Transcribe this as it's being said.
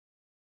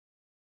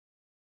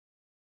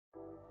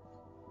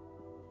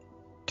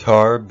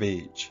Tar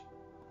Beach,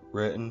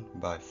 written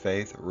by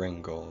Faith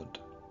Ringgold.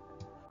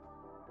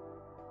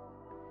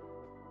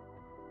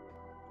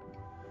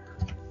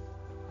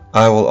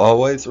 I will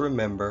always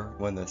remember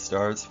when the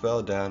stars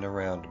fell down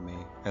around me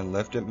and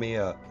lifted me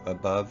up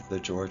above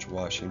the George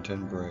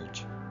Washington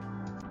Bridge.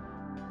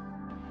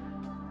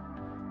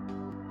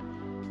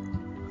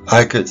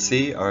 I could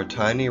see our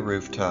tiny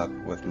rooftop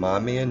with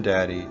Mommy and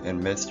Daddy and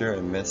Mr.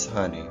 and Miss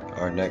Honey,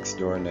 our next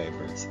door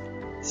neighbors,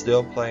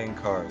 still playing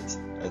cards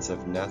as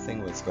if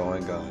nothing was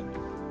going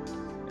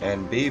on.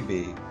 And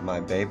BB, my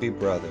baby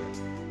brother,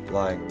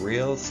 lying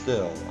real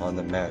still on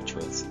the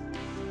mattress,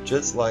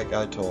 just like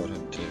I told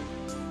him to,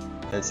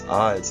 his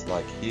eyes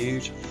like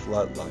huge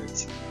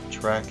floodlights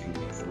tracking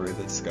me through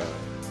the sky.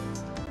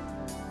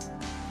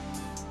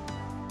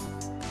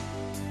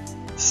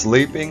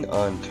 Sleeping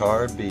on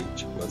Tar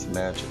Beach was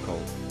magical.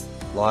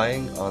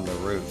 Lying on the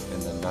roof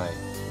in the night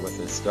with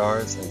the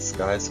stars and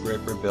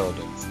skyscraper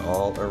buildings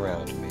all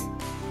around me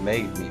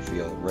made me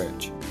feel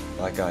rich,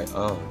 like I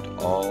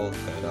owned all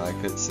that I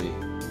could see.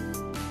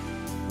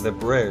 The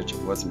bridge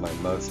was my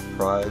most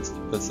prized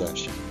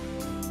possession.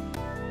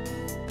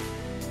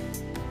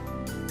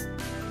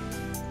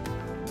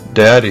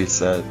 Daddy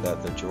said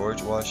that the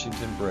George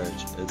Washington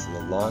Bridge is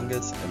the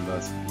longest and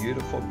most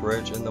beautiful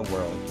bridge in the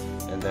world,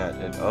 and that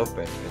it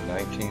opened in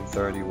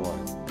 1931,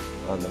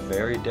 on the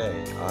very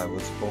day I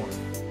was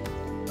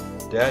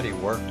born. Daddy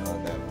worked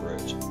on that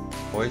bridge,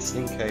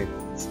 hoisting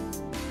cables.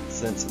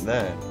 Since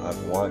then,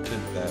 I've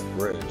wanted that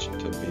bridge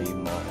to be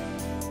mine.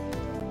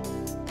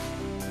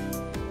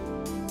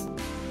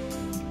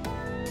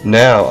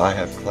 Now I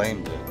have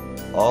claimed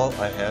it. All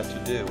I had to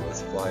do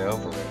was fly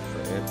over it for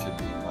it to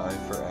be mine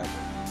forever.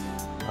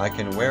 I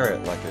can wear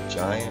it like a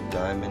giant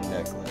diamond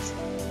necklace,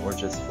 or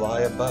just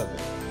fly above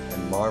it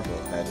and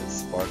marvel at its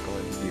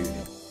sparkling beauty.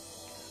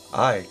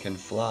 I can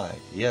fly,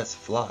 yes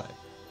fly.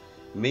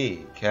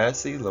 Me,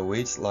 Cassie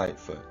Louise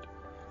Lightfoot,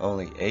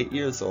 only 8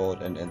 years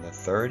old and in the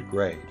 3rd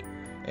grade,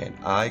 and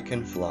I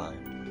can fly.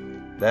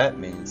 That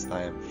means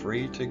I am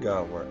free to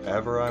go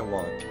wherever I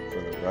want for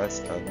the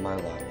rest of my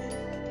life.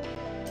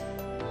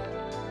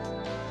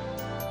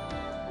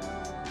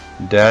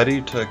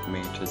 Daddy took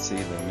me to see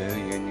the new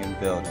Union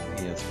building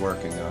he is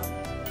working on.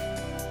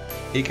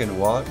 He can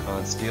walk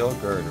on steel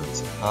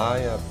girders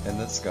high up in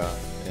the sky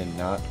and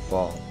not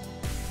fall.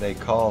 They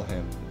call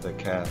him the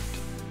Cat.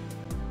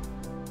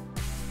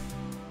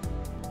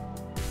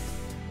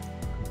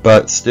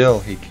 But still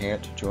he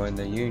can't join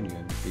the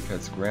Union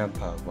because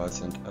Grandpa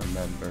wasn't a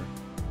member.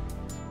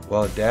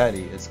 Well,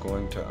 Daddy is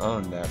going to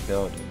own that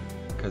building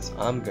because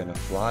I'm gonna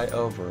fly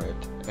over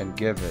it and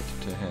give it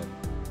to him.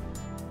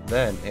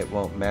 Then it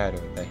won't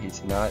matter that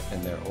he's not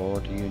in their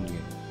old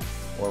Union,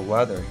 or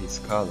whether he's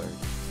colored,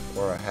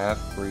 or a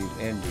half-breed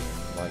Indian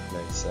like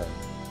they say.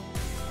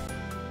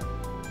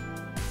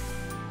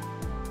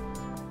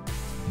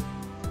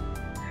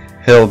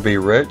 He'll be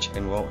rich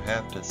and won't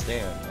have to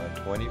stand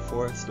on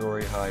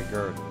 24-story high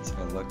girders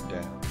and look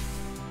down.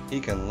 He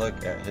can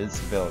look at his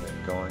building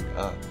going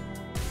up.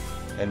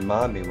 And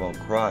Mommy won't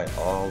cry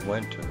all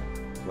winter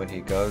when he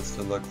goes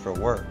to look for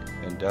work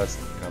and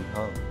doesn't come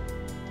home.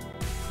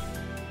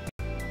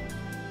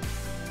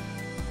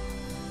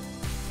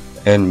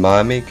 And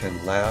Mommy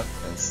can laugh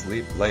and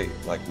sleep late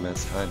like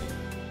Miss Honey.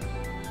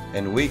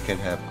 And we can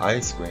have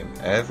ice cream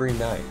every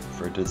night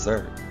for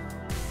dessert.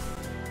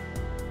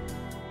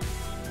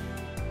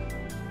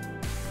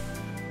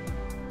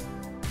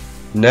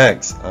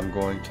 Next, I'm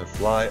going to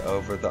fly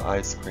over the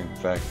ice cream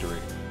factory,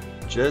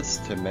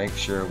 just to make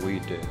sure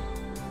we do.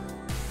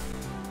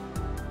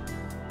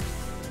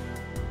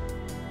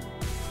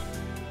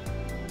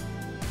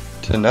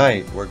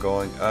 Tonight, we're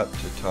going up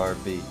to Tar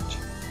Beach.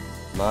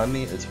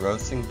 Mommy is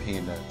roasting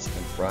peanuts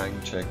and frying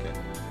chicken,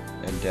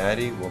 and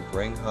Daddy will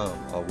bring home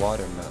a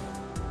watermelon.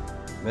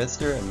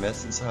 Mr. and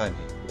Mrs. Honey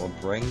will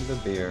bring the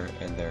beer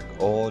and their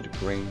old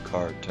green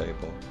card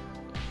table.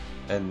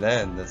 And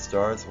then the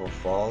stars will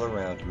fall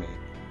around me,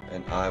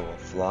 and I will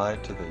fly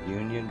to the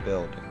Union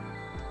building.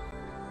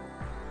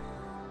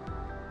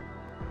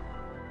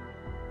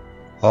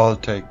 I'll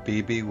take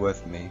BB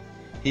with me.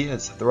 He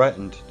has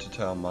threatened to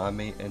tell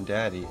Mommy and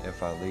Daddy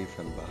if I leave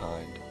him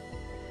behind.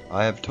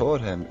 I have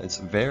told him it's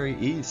very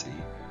easy.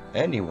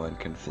 Anyone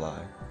can fly.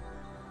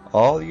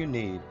 All you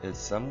need is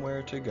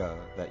somewhere to go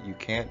that you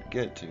can't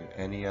get to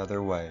any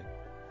other way.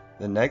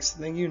 The next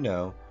thing you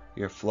know,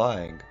 you're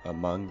flying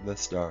among the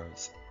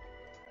stars.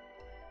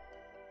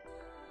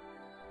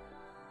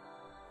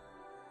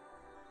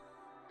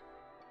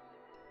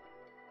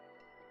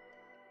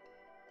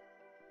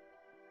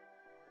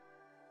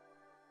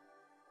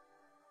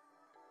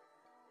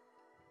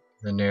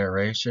 The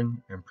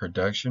narration and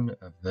production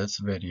of this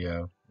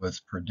video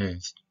was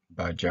produced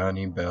by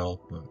Johnny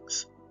Bell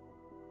Books.